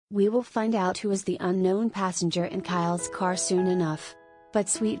We will find out who is the unknown passenger in Kyle's car soon enough. But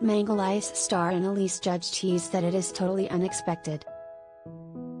Sweet Mangolias star Anneliese Judge teased that it is totally unexpected.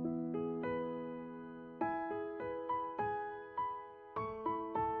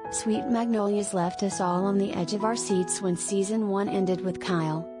 Sweet Magnolias left us all on the edge of our seats when Season 1 ended with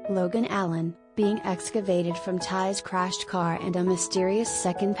Kyle, Logan Allen, being excavated from Ty's crashed car and a mysterious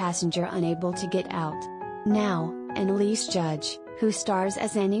second passenger unable to get out. Now, Anneliese Judge, who stars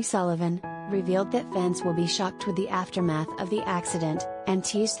as Annie Sullivan, revealed that fans will be shocked with the aftermath of the accident, and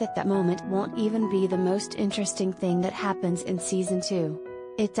teased that that moment won't even be the most interesting thing that happens in Season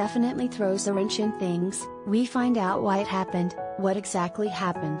 2. It definitely throws a wrench in things. We find out why it happened, what exactly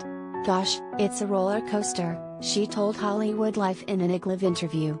happened. Gosh, it's a roller coaster, she told Hollywood Life in an live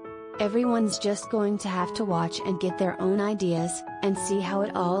interview. Everyone's just going to have to watch and get their own ideas, and see how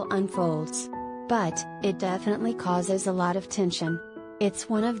it all unfolds. But, it definitely causes a lot of tension. It's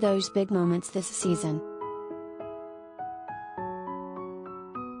one of those big moments this season.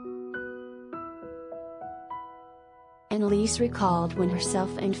 Anneliese recalled when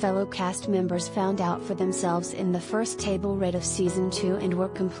herself and fellow cast members found out for themselves in the first table read of Season 2 and were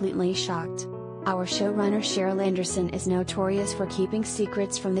completely shocked. Our showrunner Cheryl Anderson is notorious for keeping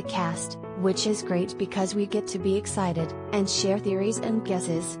secrets from the cast, which is great because we get to be excited and share theories and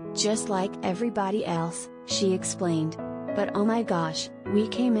guesses, just like everybody else, she explained. But oh my gosh, we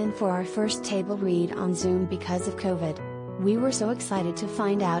came in for our first table read on Zoom because of COVID. We were so excited to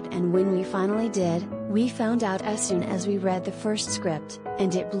find out, and when we finally did, we found out as soon as we read the first script,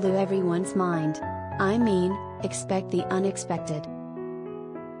 and it blew everyone's mind. I mean, expect the unexpected.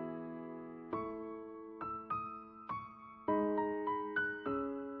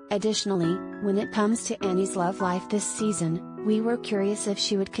 Additionally, when it comes to Annie's love life this season, we were curious if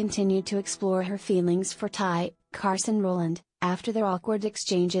she would continue to explore her feelings for Ty, Carson Rowland, after their awkward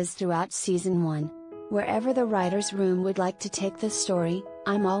exchanges throughout Season 1. Wherever the writer's room would like to take this story,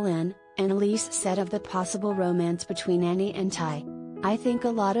 I'm all in, Anneliese said of the possible romance between Annie and Ty. I think a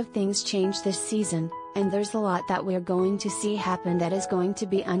lot of things changed this season, and there's a lot that we're going to see happen that is going to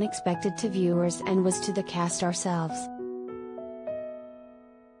be unexpected to viewers and was to the cast ourselves.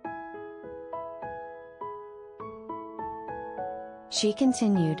 She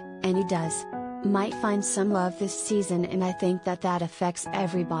continued, Annie does. Might find some love this season, and I think that affects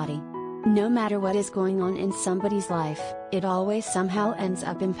everybody. No matter what is going on in somebody's life, it always somehow ends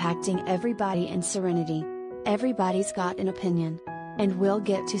up impacting everybody in Serenity. Everybody's got an opinion. And we'll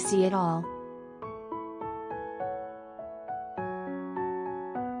get to see it all.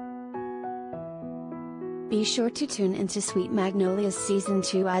 Be sure to tune into Sweet Magnolias Season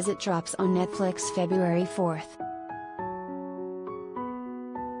 2 as it drops on Netflix February 4th.